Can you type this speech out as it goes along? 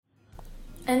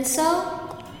And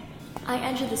so, I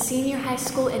entered the senior high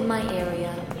school in my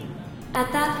area.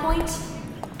 At that point,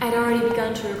 I'd already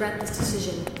begun to regret this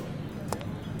decision.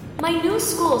 My new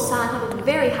school sat on top of a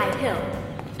very high hill,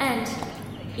 and,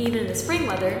 even in the spring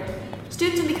weather,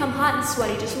 students would become hot and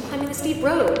sweaty just from climbing the steep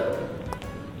road.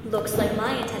 Looks like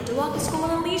my intent to walk to school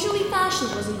in a leisurely fashion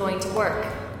wasn't going to work.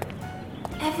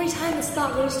 Every time this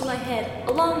thought rose to my head,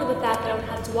 along with the fact that I would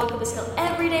have to walk up this hill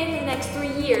every day for the next 3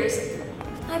 years,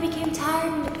 I became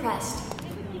tired and depressed,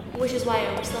 which is why I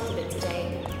overslept a bit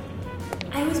today.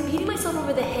 I was beating myself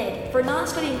over the head for not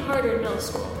studying harder in middle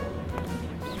school.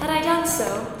 Had I done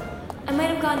so, I might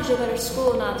have gone to a better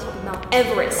school not to Mount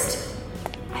Everest.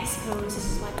 I suppose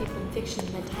this is why people in fiction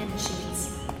invent time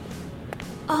machines.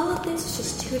 All of this was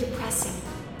just too depressing.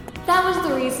 That was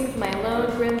the reason for my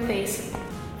lone, grim face.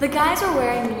 The guys were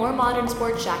wearing more modern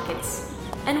sports jackets,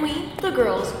 and we, the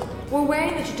girls, were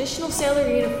wearing the traditional sailor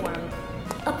uniform.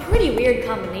 A pretty weird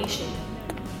combination.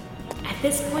 At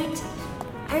this point,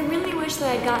 I really wish that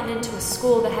I had gotten into a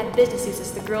school that had business suits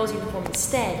as the girls' uniform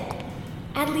instead.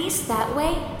 At least that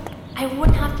way, I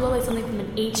wouldn't have to look like something from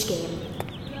an H game.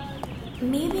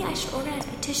 Maybe I should organize a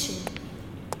petition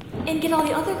and get all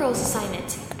the other girls to sign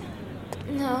it.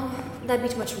 No, that'd be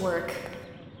too much work.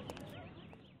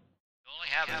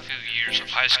 Have a few years of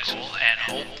high school and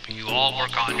hope you all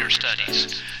work on your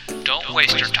studies. Don't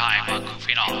waste your time on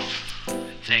goofing off.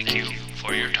 Thank you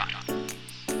for your time.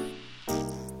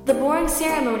 The boring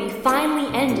ceremony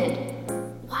finally ended.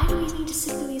 Why do we need to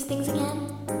sit through these things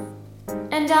again?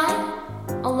 And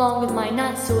I, along with my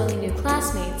not-so-willing new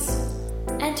classmates,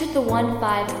 entered the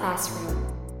 1-5 classroom.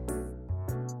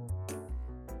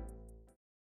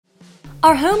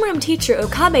 Our homeroom teacher,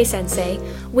 Okabe-sensei,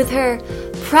 with her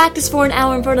practice for an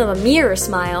hour in front of a mirror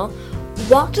smile,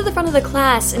 walked to the front of the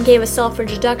class and gave a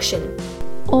self-introduction.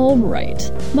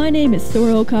 Alright, my name is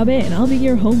Sora Okabe and I'll be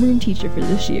your homeroom teacher for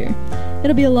this year.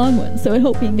 It'll be a long one, so I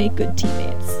hope we make good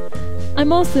teammates.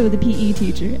 I'm also the PE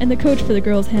teacher and the coach for the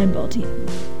girls' handball team.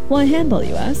 Why handball,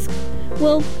 you ask?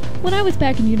 Well, when I was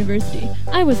back in university,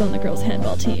 I was on the girls'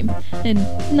 handball team, and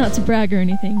not to brag or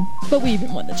anything, but we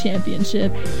even won the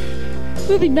championship.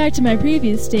 Moving back to my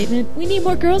previous statement, we need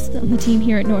more girls on the team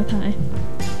here at North High.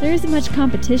 There isn't much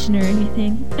competition or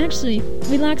anything. Actually,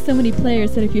 we lack so many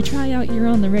players that if you try out, you're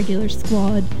on the regular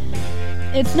squad.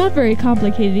 It's not very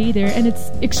complicated either, and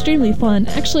it's extremely fun.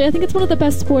 Actually, I think it's one of the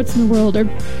best sports in the world, or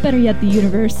better yet, the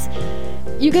universe.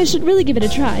 You guys should really give it a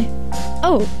try.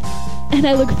 Oh, and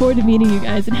I look forward to meeting you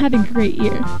guys and having a great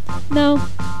year. Now,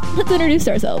 let's introduce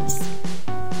ourselves.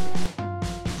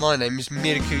 My name is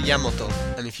Miraku Yamato,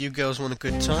 and if you girls want a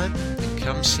good time, then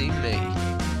come see me.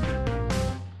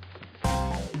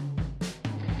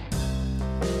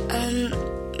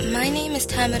 My name is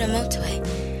Tamara Motoe.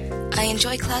 I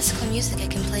enjoy classical music. I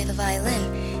can play the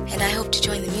violin, and I hope to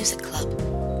join the music club.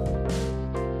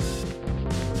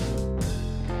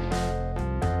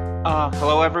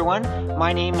 Hello everyone.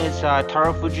 My name is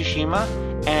Taro Fujishima,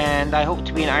 and I hope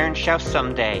to be an Iron Chef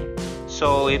someday.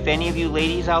 So if any of you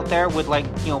ladies out there would like,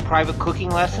 private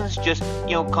cooking lessons, just,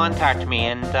 contact me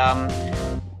and,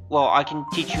 I can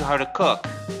teach you how to cook.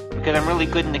 Because I'm really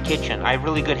good in the kitchen. I have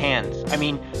really good hands.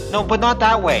 No, but not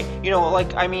that way.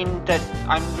 That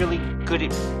I'm really good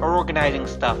at organizing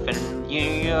stuff and,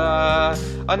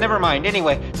 never mind.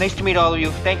 Anyway, nice to meet all of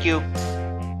you. Thank you.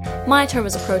 My turn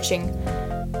was approaching.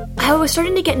 I was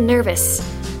starting to get nervous.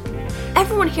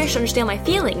 Everyone here should understand my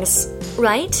feelings,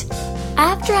 right?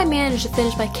 After I managed to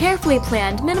finish my carefully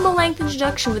planned, minimal-length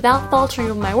introduction without faltering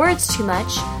over my words too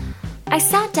much, I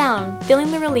sat down,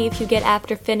 feeling the relief you get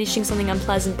after finishing something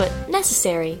unpleasant but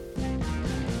necessary.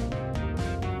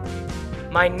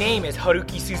 My name is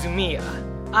Haruki Suzumiya.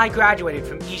 I graduated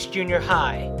from East Junior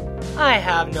High. I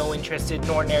have no interest in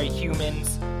ordinary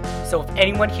humans. So if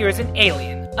anyone here is an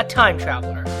alien, a time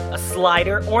traveler, a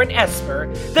slider, or an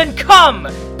esper, then come!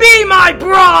 Be my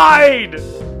bride!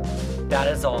 That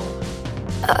is all.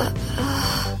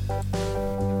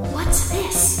 What's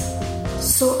this?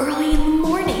 So early in the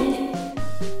morning?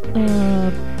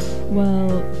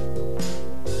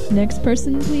 Next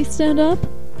person please stand up.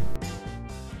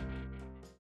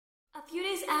 A few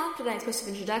days after that explosive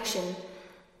introduction,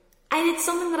 I did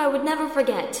something that I would never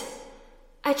forget.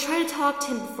 I tried to talk to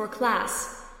him before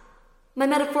class. My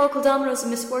metaphorical dominoes of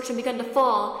misfortune began to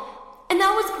fall, and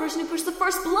I was the person who pushed the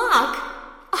first block.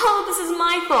 Oh, this is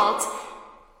my fault.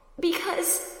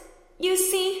 Because, you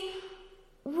see,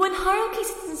 when Haruki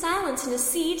sits in silence in his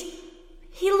seat,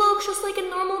 he looks just like a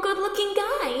normal, good-looking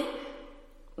guy.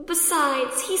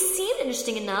 Besides, he seemed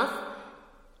interesting enough,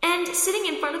 and sitting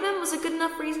in front of him was a good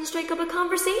enough reason to strike up a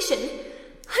conversation.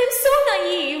 I'm so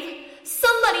naive.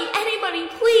 Anybody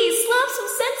everybody, please, slap some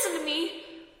sense into me.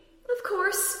 Of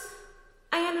course,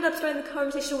 I ended up starting the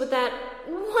conversation with that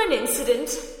one incident.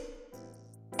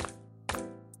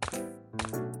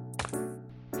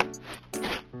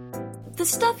 The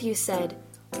stuff you said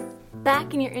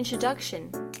back in your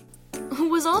introduction,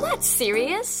 was all that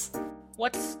serious?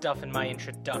 What stuff in my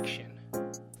introduction?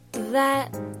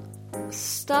 That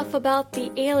stuff about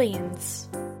the aliens.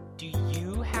 Do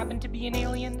you happen to be an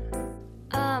alien?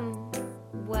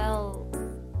 Well,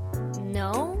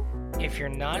 no? If you're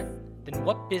not, then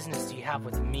what business do you have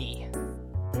with me?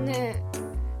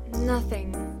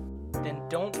 Nothing. Then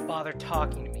don't bother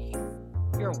talking to me.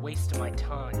 You're a waste of my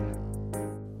time.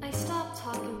 I stopped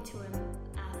talking to him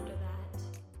after that.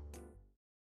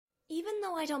 Even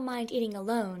though I don't mind eating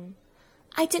alone,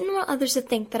 I didn't want others to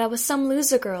think that I was some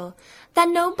loser girl that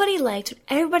nobody liked when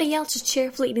everybody else was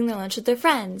cheerfully eating their lunch with their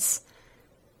friends.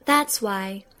 That's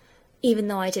why, even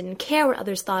though I didn't care what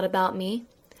others thought about me,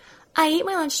 I ate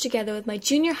my lunch together with my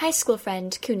junior high school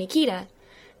friend, Kunikita,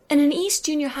 and an East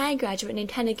Junior High graduate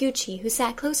named Taniguchi who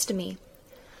sat close to me.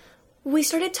 We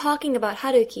started talking about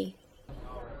Haruki.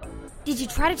 Did you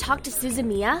try to talk to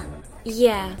Suzumiya?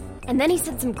 Yeah. And then he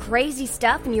said some crazy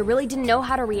stuff and you really didn't know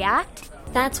how to react?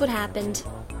 That's what happened.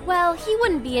 Well, he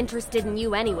wouldn't be interested in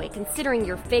you anyway, considering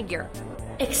your figure.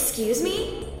 Excuse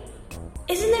me?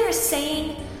 Isn't there a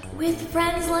saying, with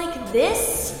friends like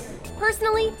this?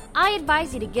 Personally, I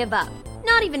advise you to give up.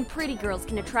 Not even pretty girls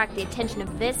can attract the attention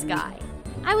of this guy.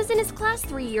 I was in his class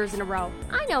 3 years in a row.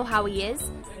 I know how he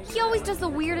is. He always does the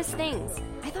weirdest things.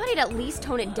 I thought he'd at least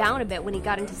tone it down a bit when he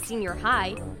got into senior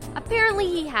high. Apparently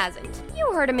he hasn't.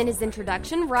 You heard him in his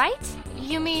introduction, right?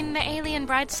 You mean the alien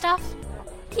bride stuff?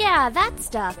 Yeah, that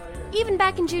stuff. Even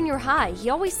back in junior high,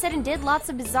 he always said and did lots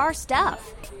of bizarre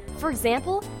stuff. For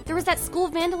example, there was that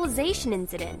school vandalization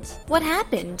incident. What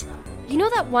happened? You know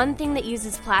that one thing that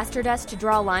uses plaster dust to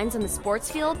draw lines on the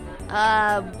sports field?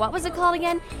 What was it called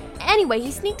again? Anyway, he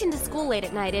sneaked into school late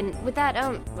at night and with that,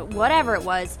 whatever it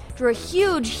was, drew a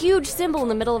huge symbol in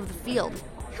the middle of the field.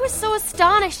 It was so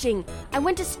astonishing. I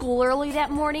went to school early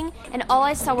that morning and all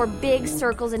I saw were big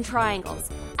circles and triangles.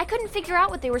 I couldn't figure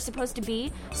out what they were supposed to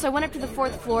be, so I went up to the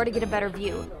 4th floor to get a better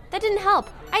view. That didn't help.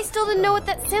 I still didn't know what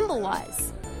that symbol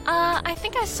was. I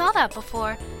think I saw that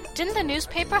before. Didn't the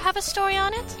newspaper have a story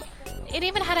on it? It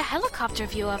even had a helicopter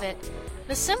view of it.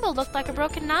 The symbol looked like a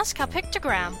broken Nazca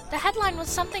pictogram. The headline was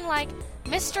something like,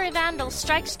 Mystery Vandal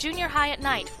Strikes Junior High at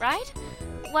Night, right?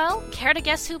 Well, care to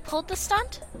guess who pulled the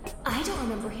stunt? I don't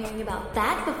remember hearing about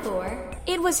that before.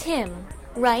 It was him,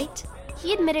 right?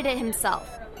 He admitted it himself.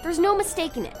 There's no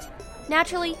mistaking it.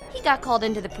 Naturally, he got called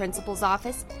into the principal's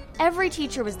office. Every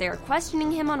teacher was there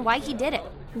questioning him on why he did it.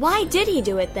 Why did he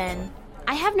do it then?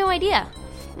 I have no idea.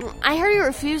 I heard he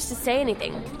refused to say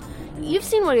anything. You've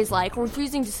seen what he's like,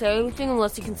 refusing to say anything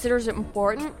unless he considers it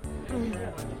important.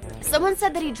 Someone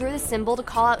said that he drew the symbol to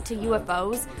call out to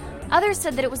UFOs. Others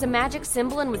said that it was a magic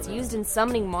symbol and was used in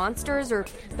summoning monsters, or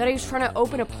that he was trying to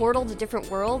open a portal to different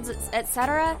worlds,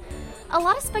 etc. A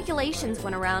lot of speculations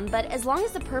went around, but as long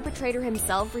as the perpetrator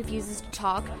himself refuses to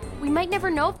talk, we might never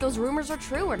know if those rumors are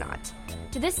true or not.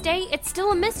 To this day, it's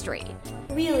still a mystery.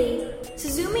 Really?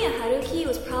 Suzumiya Haruki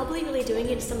was probably really doing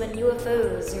it to summon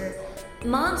UFOs, or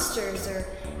monsters, or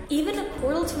even a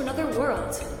portal to another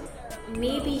world.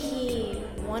 Maybe he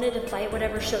wanted to fight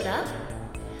whatever showed up?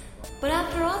 But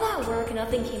after all that work,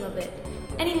 nothing came of it,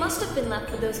 and he must have been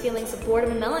left with those feelings of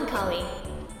boredom and melancholy.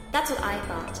 That's what I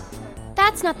thought.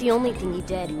 That's not the only thing he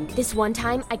did. This one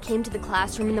time, I came to the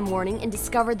classroom in the morning and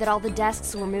discovered that all the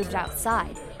desks were moved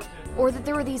outside. Or that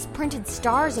there were these printed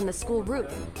stars on the school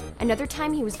roof. Another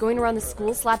time he was going around the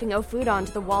school slapping O-food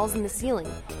onto the walls and the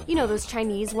ceiling. You know, those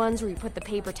Chinese ones where you put the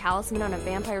paper talisman on a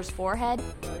vampire's forehead?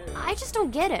 I just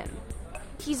don't get him.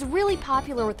 He's really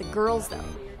popular with the girls, though.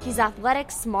 He's athletic,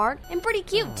 smart, and pretty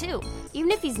cute, too.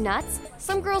 Even if he's nuts,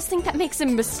 some girls think that makes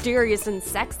him mysterious and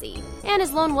sexy. And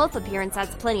his lone wolf appearance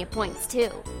adds plenty of points, too.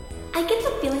 I get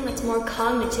the feeling that's more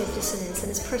cognitive dissonance than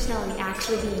his personality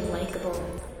actually being likable.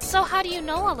 So how do you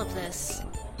know all of this?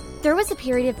 There was a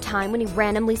period of time when he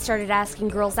randomly started asking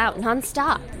girls out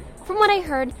nonstop. From what I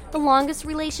heard, the longest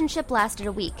relationship lasted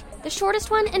a week. The shortest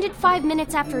one ended 5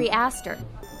 minutes after he asked her.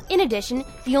 In addition,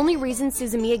 the only reason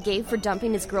Suzumiya gave for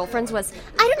dumping his girlfriends was,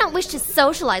 "I do not wish to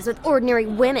socialize with ordinary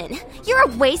women. You're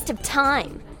a waste of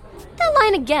time." That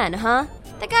line again, huh?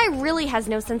 That guy really has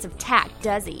no sense of tact,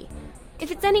 does he?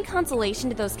 If it's any consolation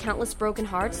to those countless broken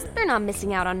hearts, they're not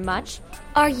missing out on much.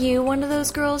 Are you one of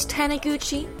those girls,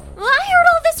 Taniguchi? Well, I heard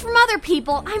all this from other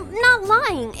people. I'm not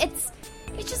lying. It's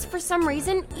just for some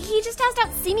reason, he just asked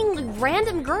out seemingly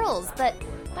random girls. But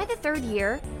by the 3rd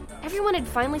year, Everyone had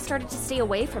finally started to stay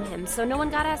away from him, so no one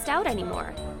got asked out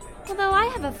anymore. Although I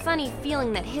have a funny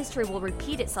feeling that history will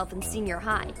repeat itself in senior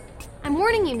high. I'm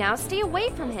warning you now, stay away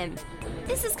from him.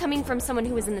 This is coming from someone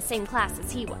who was in the same class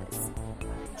as he was.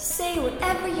 Say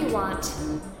whatever you want.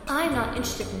 I'm not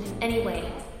interested in him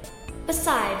anyway.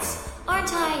 Besides,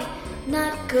 aren't I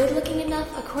not good looking enough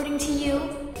according to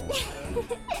you?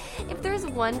 If there's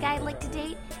one guy I'd like to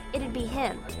date, it'd be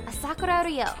him, Asakura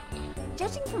Ryo.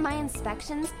 Judging from my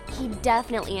inspections, he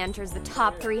definitely enters the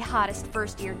top 3 hottest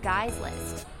first-year guys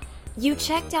list. You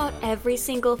checked out every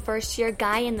single first-year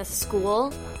guy in the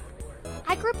school?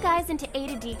 I group guys into A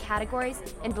to D categories,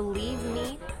 and believe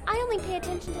me, I only pay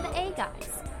attention to the A guys.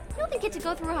 You only get to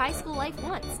go through high school life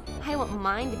once. I want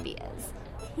mine to be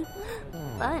as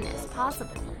fun as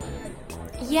possible.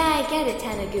 Yeah, I get it,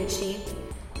 Taniguchi.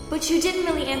 But you didn't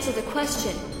really answer the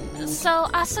question. So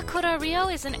Asakura Ryo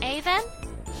is an A then?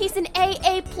 He's an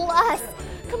AA+.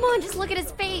 Come on, just look at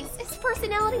his face. His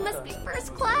personality must be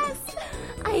first class.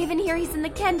 I even hear he's in the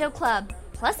kendo club.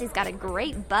 Plus, he's got a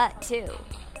great butt, too.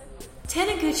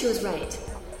 Taniguchi was right.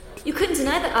 You couldn't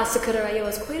deny that Asakura Ryo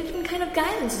was quite a different kind of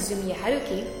guy than Suzumiya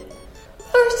Haruki.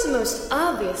 First and most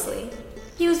obviously,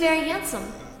 he was very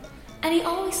handsome. And he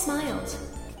always smiled,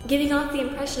 giving off the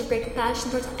impression of great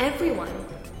compassion towards everyone.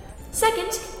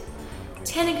 Second,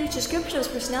 Taniguchi's description of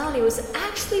his personality was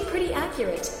actually pretty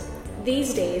accurate.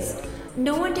 These days,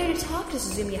 no one dared to talk to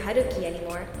Suzumiya Haruki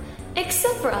anymore,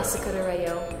 except for Asakura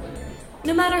Ryo.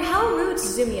 No matter how rude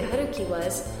Suzumiya Haruki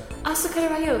was, Asakura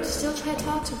Ryo still tried to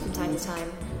talk to him from time to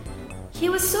time. He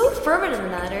was so fervent in the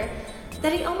matter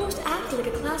that he almost acted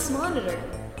like a class monitor.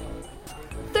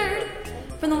 Third,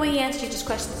 from the way he answered teachers'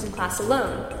 questions in class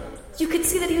alone, you could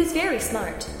see that he was very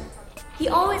smart. He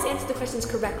always answered the questions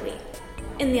correctly.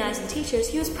 In the eyes of the teachers,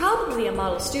 he was probably a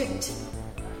model student.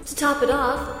 To top it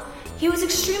off, he was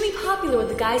extremely popular with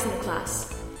the guys in the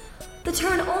class. The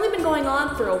term had only been going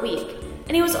on for a week,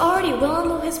 and he was already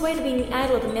well on his way to being the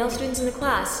idol of the male students in the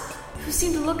class, who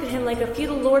seemed to look at him like a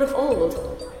feudal lord of old.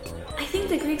 I think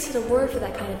the Greeks had a word for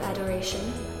that kind of adoration.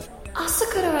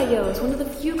 Asakura Ryo is one of the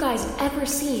few guys I've ever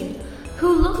seen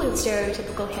who look like the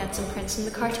stereotypical handsome prince from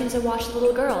the cartoons I watched as a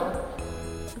little girl.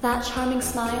 That charming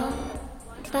smile,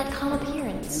 that calm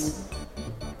appearance.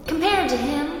 Compared to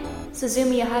him,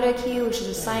 Suzumiya Haruki was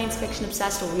just a science fiction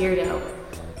obsessed weirdo.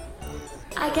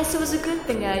 I guess it was a good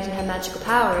thing that I didn't have magical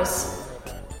powers.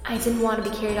 I didn't want to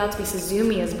be carried out to be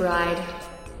Suzumiya's bride.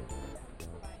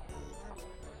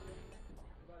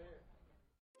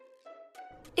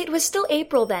 It was still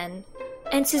April then,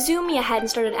 and Suzumiya hadn't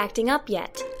started acting up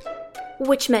yet,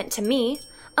 which meant to me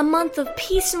a month of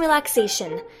peace and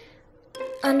relaxation.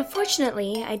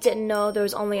 Unfortunately, I didn't know there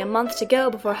was only a month to go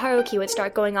before Haruki would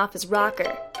start going off his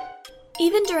rocker.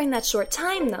 Even during that short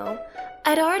time, though,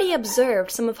 I'd already observed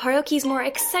some of Haruki's more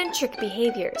eccentric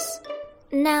behaviors.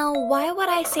 Now, why would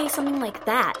I say something like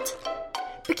that?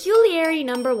 Peculiarity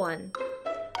number 1.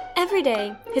 Every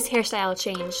day, his hairstyle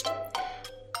changed.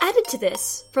 Added to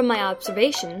this, from my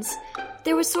observations,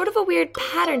 there was sort of a weird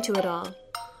pattern to it all.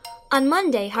 On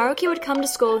Monday, Haruki would come to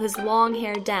school with his long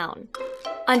hair down.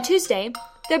 On Tuesday,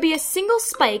 there'd be a single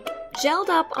spike gelled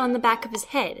up on the back of his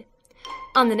head.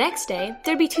 On the next day,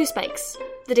 there'd be 2 spikes.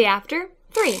 The day after,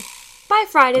 3. By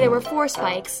Friday, there were 4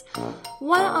 spikes,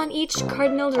 1 on each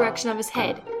cardinal direction of his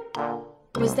head.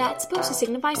 Was that supposed to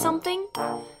signify something?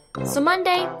 So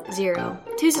Monday, 0.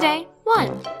 Tuesday,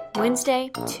 1. Wednesday,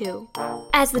 2.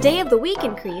 As the day of the week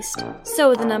increased, so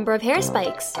would the number of hair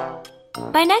spikes.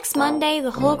 By next Monday,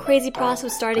 the whole crazy process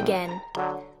would start again.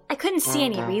 I couldn't see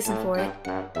any reason for it.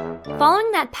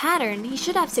 Following that pattern, he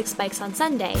should have 6 spikes on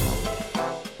Sunday.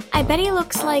 I bet he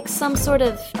looks like some sort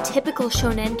of typical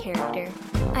shonen character.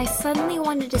 I suddenly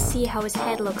wanted to see how his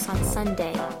head looks on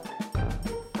Sunday.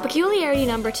 Peculiarity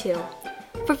number 2.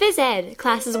 For Phys Ed,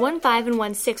 classes 1-5 and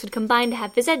 1-6 would combine to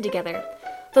have Phys Ed together,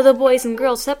 though the boys and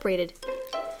girls separated.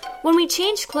 When we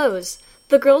changed clothes,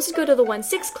 the girls would go to the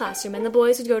 1-6 classroom and the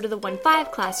boys would go to the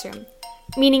 1-5 classroom,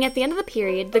 meaning at the end of the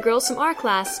period, the girls from our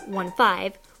class,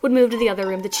 1-5, would move to the other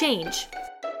room to change.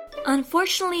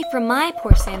 Unfortunately for my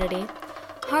poor sanity,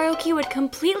 Haruki would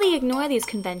completely ignore these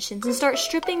conventions and start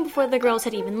stripping before the girls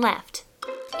had even left.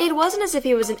 It wasn't as if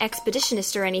he was an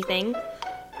expeditionist or anything.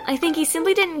 I think he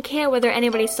simply didn't care whether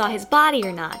anybody saw his body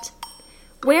or not.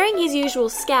 Wearing his usual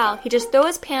scowl, he'd just throw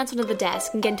his pants onto the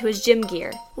desk and get into his gym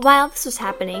gear. While this was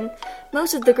happening,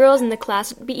 most of the girls in the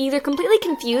class would be either completely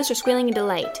confused or squealing in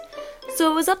delight, so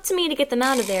it was up to me to get them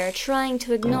out of there, trying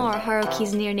to ignore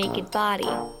Haruki's near-naked body.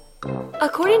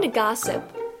 According to gossip,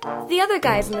 the other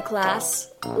guys in the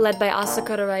class, led by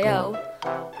Asakura Ryo,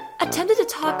 attempted to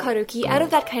talk Haruki out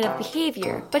of that kind of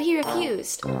behavior, but he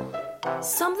refused.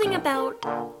 Something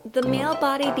about the male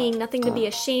body being nothing to be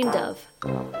ashamed of.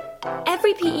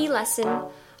 Every PE lesson,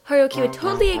 Haruki would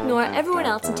totally ignore everyone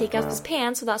else and take off his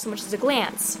pants without so much as a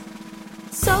glance.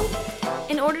 So,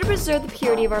 in order to preserve the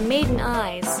purity of our maiden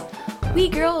eyes, we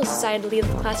girls decided to leave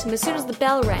the classroom as soon as the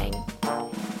bell rang.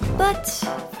 But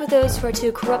for those who are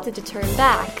too corrupted to turn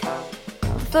back,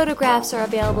 the photographs are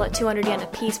available at 200 yen a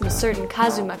piece from a certain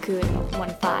Kazumaku in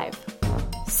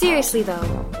 15. Seriously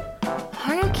though,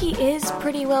 Haruki is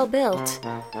pretty well built.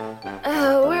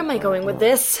 Where am I going with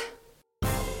this?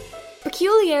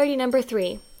 Peculiarity number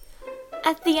 3.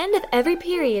 At the end of every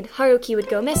period, Haruki would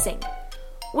go missing.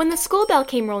 When the school bell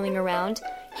came rolling around,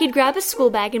 he'd grab his school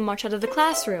bag and march out of the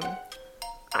classroom.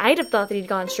 I'd have thought that he'd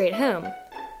gone straight home.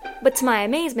 But to my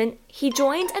amazement, he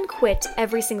joined and quit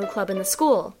every single club in the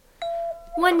school.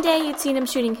 One day you'd see him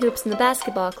shooting hoops in the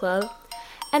basketball club,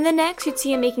 and the next you'd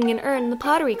see him making an urn in the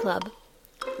pottery club.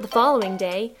 The following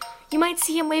day, you might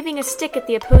see him waving a stick at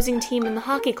the opposing team in the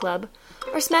hockey club,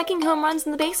 or smacking home runs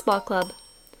in the baseball club.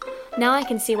 Now I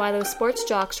can see why those sports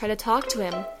jocks try to talk to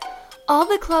him. All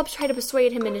the clubs try to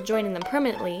persuade him into joining them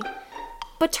permanently,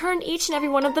 but turned each and every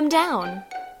one of them down.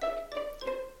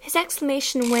 His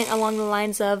exclamation went along the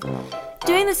lines of,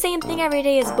 "Doing the same thing every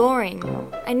day is boring.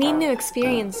 I need new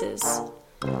experiences."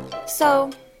 So,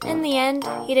 in the end,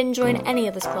 he didn't join any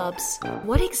of his clubs.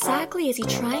 What exactly is he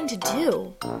trying to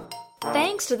do?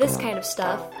 Thanks to this kind of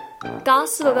stuff,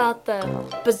 gossip about the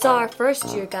bizarre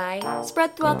first-year guy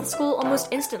spread throughout the school almost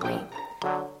instantly.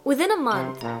 Within a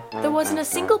month, there wasn't a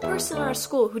single person in our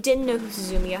school who didn't know who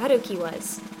Suzumiya Haruki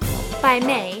was. By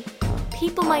May,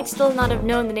 people might still not have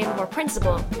known the name of our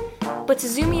principal, but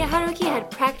Suzumiya Haruki had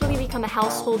practically become a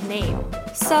household name.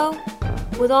 So,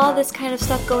 with all this kind of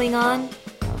stuff going on,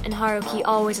 and Haruki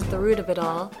always at the root of it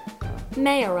all,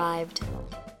 May arrived.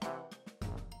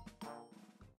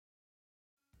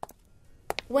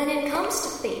 When it comes to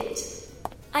fate,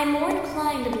 I'm more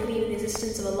inclined to believe in the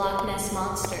existence of a Loch Ness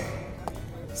monster.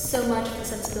 So much for the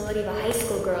sensibility of a high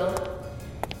school girl.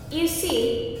 You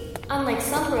see, unlike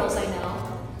some girls I know,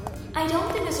 I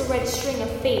don't think there's a red string of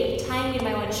fate tying me to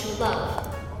my one true love,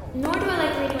 nor do I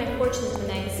like reading my fortunes in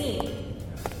the magazine.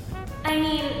 I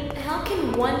mean, how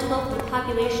can 1/12 of the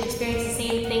population experience the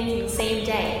same things in the same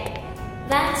day?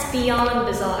 That's beyond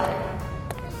bizarre.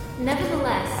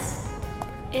 Nevertheless,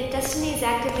 if destiny is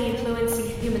actively influencing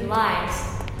human lives,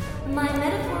 my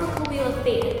metaphorical wheel of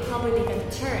fate had probably begun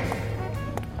to turn.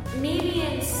 Maybe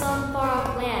in some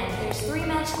far-off land, there's 3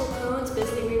 magical cones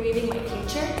busily rereading my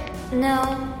future?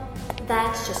 No,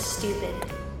 that's just stupid.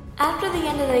 After the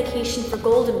end of the vacation for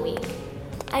Golden Week,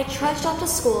 I trudged off to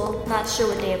school, not sure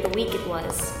what day of the week it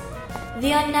was.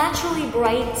 The unnaturally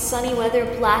bright, sunny weather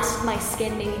blasted my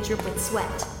skin, made me drip with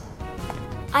sweat.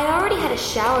 I already had a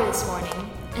shower this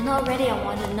morning, and already I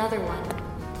wanted another one.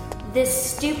 This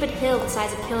stupid hill the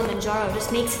size of Kilimanjaro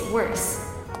just makes it worse.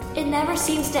 It never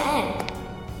seems to end.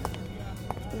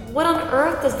 What on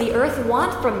earth does the earth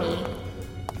want from me?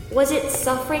 Was it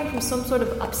suffering from some sort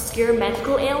of obscure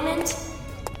medical ailment?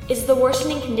 Is the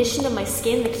worsening condition of my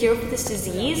skin the cure for this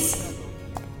disease?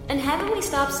 And haven't we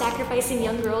stopped sacrificing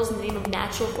young girls in the name of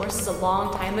natural forces a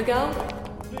long time ago?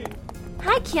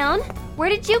 Hi, Kyon. Where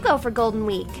did you go for Golden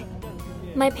Week?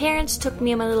 My parents took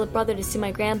me and my little brother to see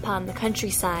my grandpa in the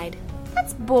countryside.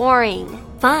 That's boring.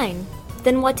 Fine.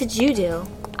 Then what did you do?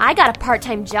 I got a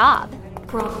part-time job.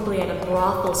 Probably at a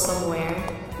brothel somewhere.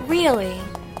 Really?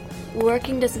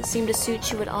 Working doesn't seem to suit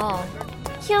you at all.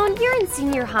 Kyon, you're in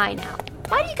senior high now.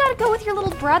 Why do you gotta go with your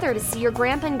little brother to see your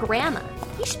grandpa and grandma?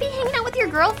 You should be hanging out with your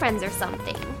girlfriends or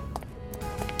something.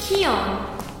 Kyon,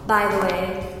 by the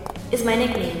way, is my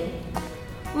nickname.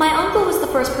 My uncle was the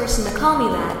first person to call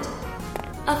me that.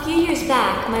 A few years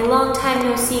back, my long-time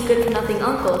no-see good-for-nothing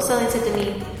uncle suddenly said to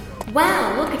me,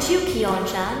 "Wow, look at you,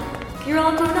 Kyon-chan. You're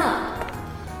all grown up."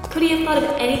 Could he have thought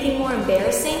of anything more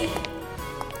embarrassing?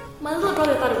 My little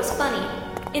brother thought it was funny,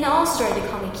 and all started to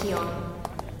call me Kyon.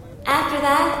 After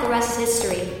that, the rest is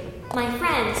history. My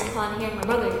friends, upon hearing my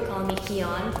brother calling me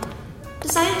Kyon,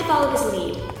 decided to follow his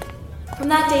lead. From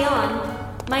that day on,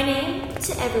 my name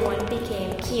to everyone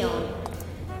became Kyon.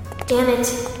 Damn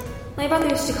it, my brother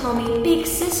used to call me Big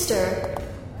Sister.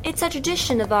 It's a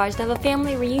tradition of ours to have a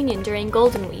family reunion during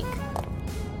Golden Week.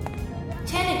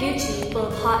 Taniguchi, full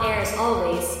of hot air as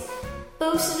always,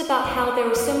 boasted about how there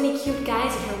were so many cute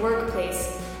guys at her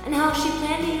workplace, and how she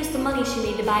planned to use the money she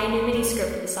made to buy a new miniskirt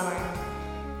for the summer.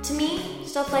 To me,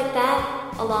 stuff like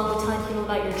that, along with telling people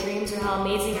about your dreams or how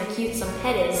amazing or cute some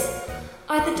pet is,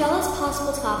 are the dullest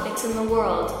possible topics in the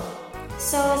world.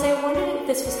 So as I wondered if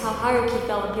this was how Haruki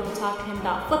felt when people talked to him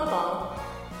about football,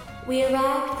 we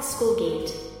arrived at the school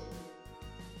gate.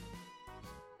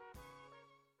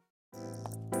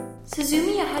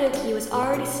 Suzumiya Haruki was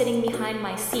already sitting behind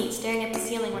my seat, staring at the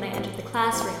ceiling when I entered the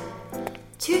classroom.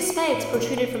 2 spikes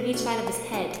protruded from each side of his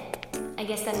head. I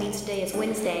guess that means today is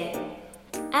Wednesday.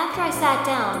 After I sat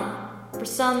down, for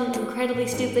some incredibly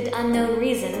stupid unknown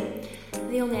reason,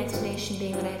 the only explanation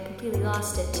being that I had completely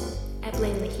lost it, I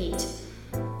blamed the heat.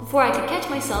 Before I could catch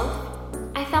myself,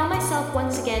 I found myself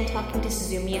once again talking to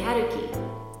Suzumiya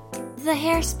Haruki. The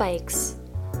hair spikes.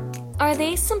 Are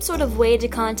they some sort of way to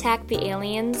contact the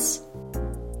aliens?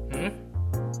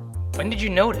 When did you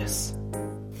notice?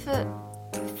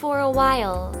 For a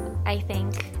while, I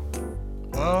think.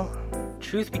 Well,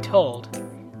 truth be told,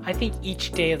 I think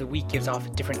each day of the week gives off a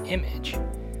different image.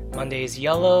 Monday is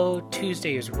yellow,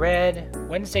 Tuesday is red,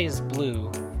 Wednesday is blue,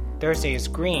 Thursday is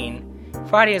green,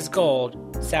 Friday is gold,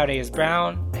 Saturday is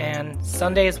brown, and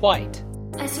Sunday is white.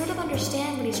 I sort of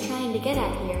understand what he's trying to get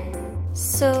at here.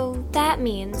 So that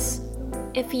means,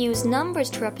 if you use numbers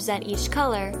to represent each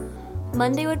color,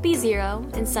 Monday would be 0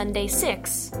 and Sunday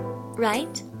 6,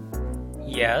 right?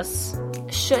 Yes.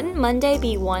 Shouldn't Monday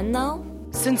be 1, though?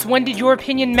 Since when did your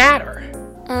opinion matter?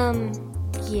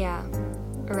 Yeah,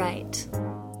 right.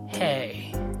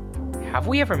 Hey, have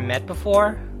we ever met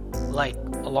before? Like,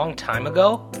 a long time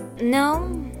ago?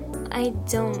 No, I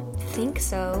don't think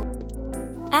so.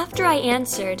 After I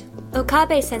answered,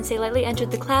 Okabe-sensei lightly entered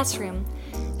the classroom,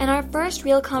 and our first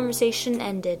real conversation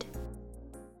ended.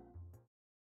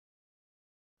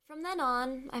 From then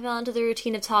on, I fell into the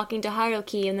routine of talking to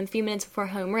Haruki in the few minutes before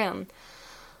homeroom.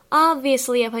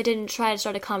 Obviously, if I didn't try to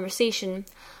start a conversation,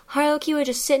 Haruki would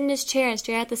just sit in his chair and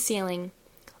stare at the ceiling.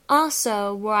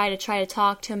 Also, were I to try to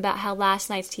talk to him about how last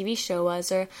night's TV show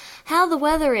was, or how the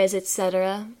weather is,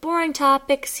 etc., boring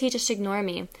topics, he'd just ignore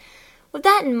me. With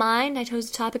that in mind, I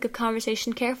chose the topic of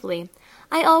conversation carefully.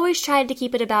 I always tried to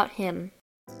keep it about him.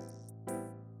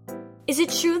 Is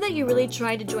it true that you really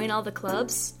tried to join all the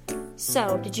clubs?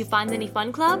 So, did you find any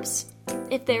fun clubs?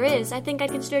 If there is, I think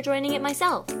I'd consider joining it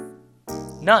myself.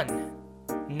 None.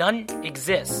 None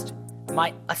exist.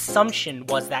 My assumption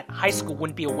was that high school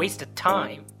wouldn't be a waste of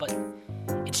time, but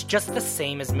it's just the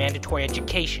same as mandatory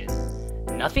education.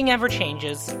 Nothing ever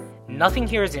changes. Nothing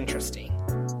here is interesting.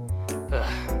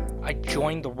 I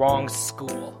joined the wrong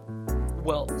school.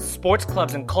 Well, sports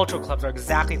clubs and cultural clubs are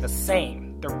exactly the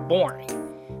same. They're boring.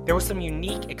 There was some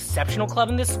unique, exceptional club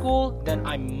in this school, then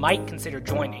I might consider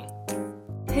joining.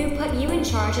 Who put you in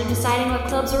charge of deciding what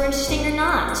clubs are interesting or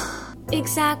not?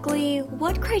 Exactly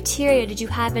what criteria did you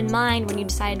have in mind when you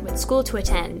decided what school to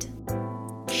attend?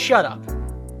 Shut up.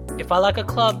 If I like a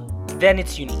club, then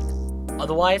it's unique.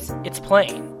 Otherwise, it's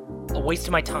plain. A waste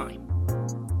of my time.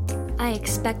 I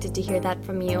expected to hear that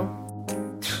from you.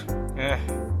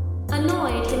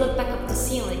 Annoyed, he looked back up at the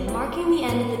ceiling, marking the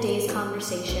end of the day's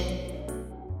conversation.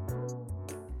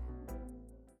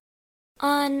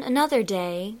 On another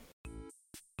day,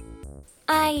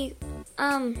 I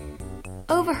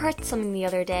overheard something the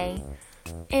other day.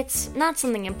 It's not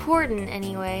something important,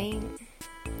 anyway.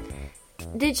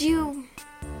 Did you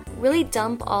really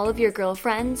dump all of your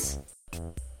girlfriends?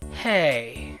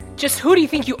 Hey, just who do you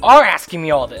think you are asking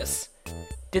me all this?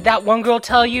 Did that one girl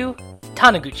tell you?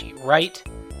 Taniguchi, right?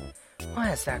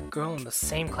 Why is that girl in the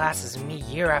same class as me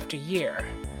year after year?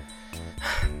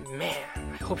 Man,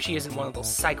 I hope she isn't one of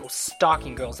those psycho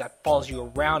stalking girls that follows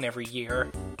you around every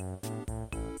year.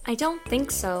 I don't think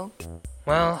so.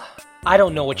 Well, I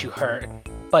don't know what you heard,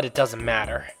 but it doesn't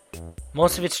matter.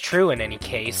 Most of it's true in any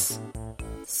case.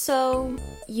 So,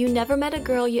 you never met a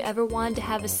girl you ever wanted to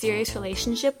have a serious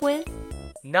relationship with?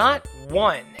 Not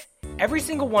one. Every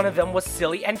single one of them was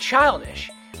silly and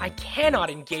childish. I cannot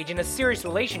engage in a serious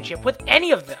relationship with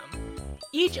any of them.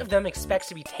 Each of them expects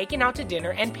to be taken out to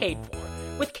dinner and paid for,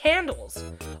 with candles.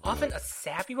 Often a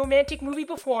sappy romantic movie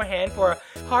beforehand for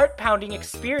a heart-pounding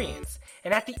experience.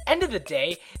 And at the end of the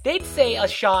day, they'd say a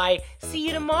shy, "See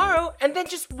you tomorrow," and then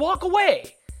just walk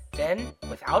away. Then,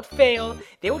 without fail,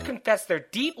 they would confess their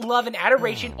deep love and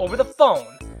adoration over the phone.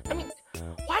 I mean,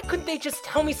 why couldn't they just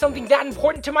tell me something that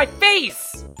important to my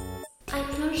face? I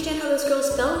can understand how those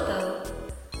girls felt, though.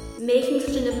 Making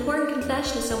such an important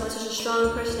confession to someone with such a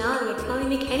strong personality would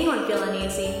probably make anyone feel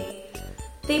uneasy.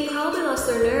 They probably lost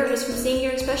their nerve just from seeing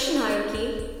your expression,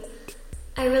 Haruki.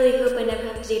 I really hope I never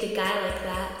have to date a guy like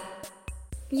that.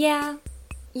 Yeah,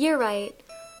 you're right.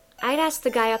 I'd ask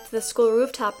the guy up to the school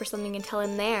rooftop or something and tell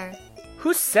him there.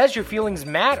 Who says your feelings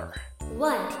matter?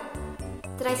 What?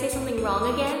 Did I say something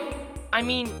wrong again? I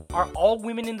mean, are all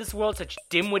women in this world such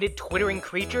dim-witted, twittering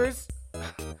creatures?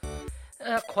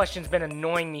 That question's been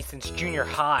annoying me since junior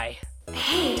high.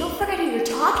 Hey, don't forget who you're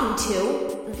talking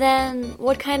to. Then,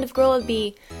 what kind of girl would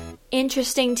be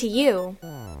interesting to you?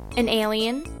 An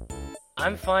alien?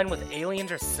 I'm fine with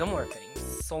aliens or similar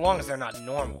things, so long as they're not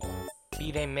normal.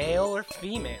 Be they male or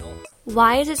female.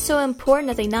 Why is it so important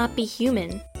that they not be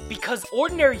human? Because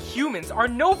ordinary humans are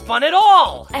no fun at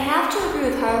all! I have to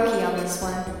agree with Haruki on this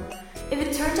one. If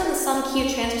it turns out that some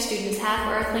cute transfer student is half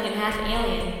Earthling and half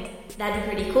alien, that'd be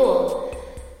pretty cool.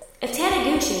 If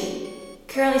Taniguchi,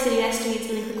 currently sitting next to me and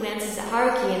stealing quick glances at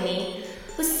Haruki and me,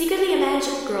 was secretly a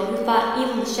magical girl who fought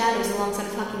evil in the shadows alongside a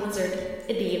talking wizard,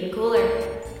 it'd be even cooler.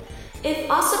 If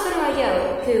Asakura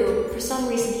Ryo, who, for some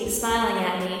reason keeps smiling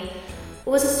at me,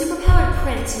 was a superpowered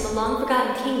prince from a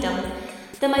long-forgotten kingdom,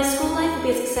 then my school life would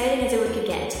be as exciting as it could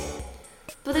get.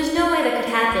 But there's no way that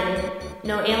could happen.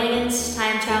 No aliens,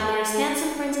 time travelers,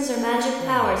 handsome princes, or magic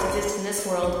powers exist in this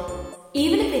world.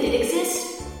 Even if they did exist,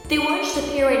 they wouldn't just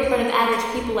appear right in front of average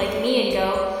people like me and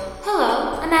go,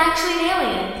 "Hello, I'm actually an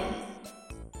alien."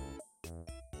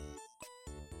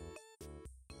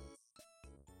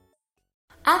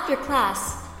 After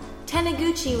class,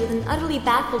 Taniguchi, with an utterly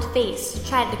baffled face,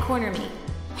 tried to corner me.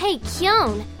 Hey,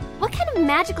 Kyon, what kind of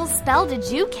magical spell did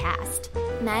you cast?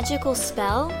 Magical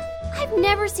spell? I've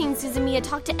never seen Suzumiya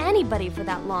talk to anybody for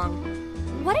that long.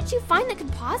 What did you find that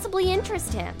could possibly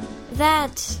interest him?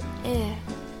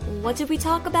 What did we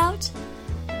talk about?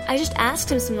 I just asked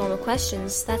him some normal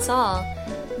questions, that's all.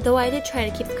 Though I did try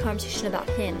to keep the conversation about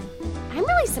him. I'm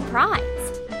really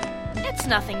surprised. It's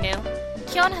nothing new.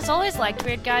 Kyon has always liked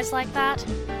weird guys like that.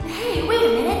 Hey, wait a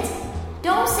minute!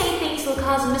 Don't say things that will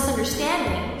cause a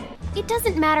misunderstanding. It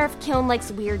doesn't matter if Kyon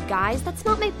likes weird guys, that's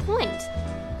not my point.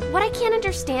 What I can't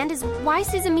understand is why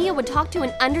Suzumiya would talk to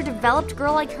an underdeveloped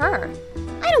girl like her.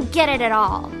 I don't get it at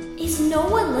all. Is no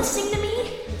one listening to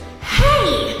me?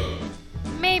 Hey!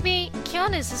 Maybe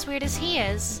Kyon is as weird as he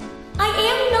is. I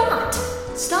am not!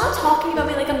 Stop talking about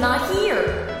me like I'm not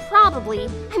here. Probably.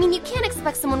 I mean, you can't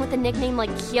expect someone with a nickname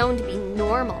like Kyon to be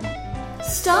normal.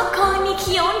 Stop calling me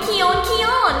Kyon!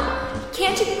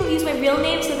 Can't you people use my real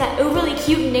name instead of that overly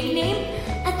cute nickname?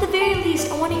 At the very least,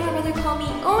 I want to hear my brother call me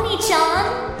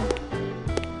Oni-chan!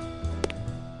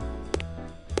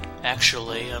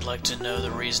 Actually, I'd like to know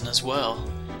the reason as well.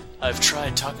 I've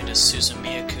tried talking to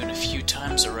Suzumiya-kun a few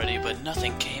times already, but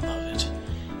nothing came of it.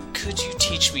 Could you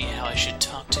teach me how I should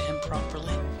talk to him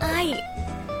properly?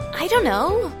 I don't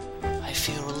know. I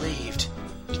feel relieved.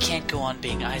 He can't go on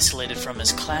being isolated from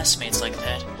his classmates like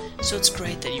that, so it's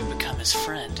great that you've become his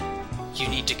friend. You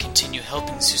need to continue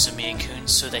helping Suzumiya-kun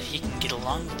so that he can get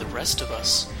along with the rest of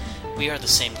us. We are the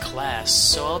same class,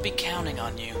 so I'll be counting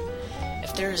on you.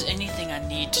 If there is anything I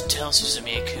need to tell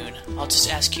Suzumiya-kun, I'll just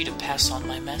ask you to pass on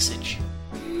my message.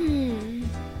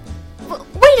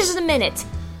 Wait just a minute.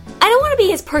 I don't want to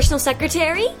be his personal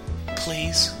secretary.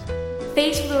 Please?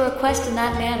 Faced with a request in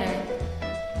that manner,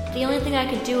 the only thing I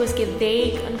could do was give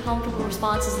vague, uncomfortable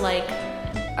responses like,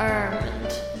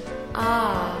 and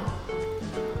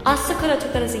Asakura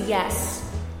took that as a yes,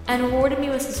 and rewarded me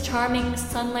with his charming,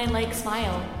 sunlight-like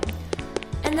smile,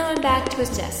 and then went back to his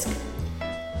desk.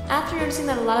 After noticing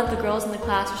that a lot of the girls in the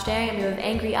class were staring at me with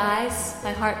angry eyes,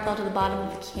 my heart fell to the bottom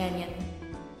of the canyon.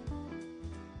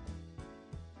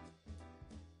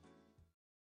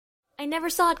 I never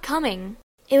saw it coming.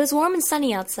 It was warm and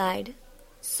sunny outside,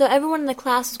 so everyone in the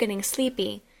class was getting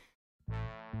sleepy.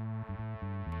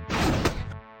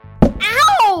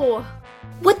 Ow!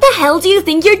 What the hell do you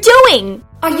think you're doing?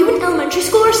 Are you in elementary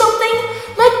school or something?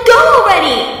 Let go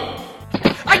already!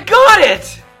 I got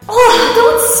it! Oh,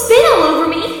 don't spit all over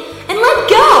me! And let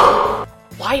go!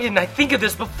 Why didn't I think of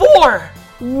this before?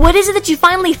 What is it that you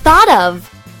finally thought of?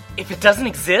 If it doesn't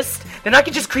exist, then I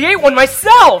can just create one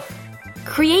myself!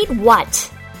 Create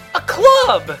what? A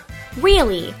club!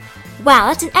 Really? Wow,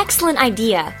 that's an excellent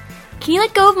idea. Can you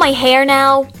let go of my hair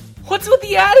now? What's with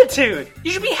the attitude?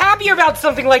 You should be happier about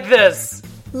something like this!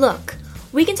 Look,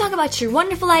 we can talk about your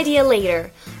wonderful idea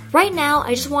later. Right now,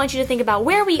 I just want you to think about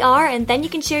where we are, and then you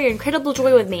can share your incredible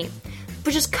joy with me.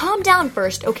 But just calm down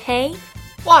first, okay?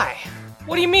 Why?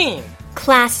 What do you mean?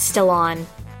 Class is still on.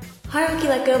 Haruki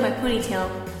let go of my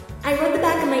ponytail. I rubbed the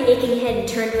back of my aching head and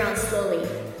turned around slowly.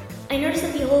 I noticed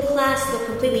that the whole class looked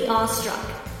completely awestruck.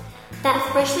 That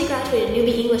freshly graduated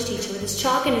newbie English teacher with his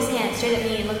chalk in his hand stared at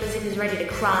me and looked as if he was ready to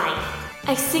cry.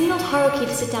 I signaled Haruki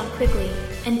to sit down quickly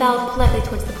and bowed politely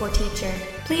towards the poor teacher.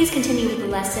 Please continue with the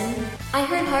lesson. I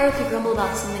heard Haruki grumble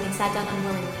about something and sat down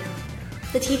unwillingly.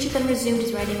 The teacher then resumed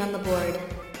his writing on the board.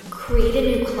 Create a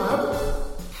new club?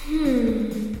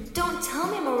 Don't tell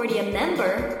me I'm already a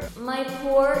member. My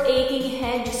poor aching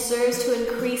head just serves to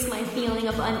increase my feeling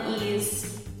of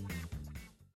unease.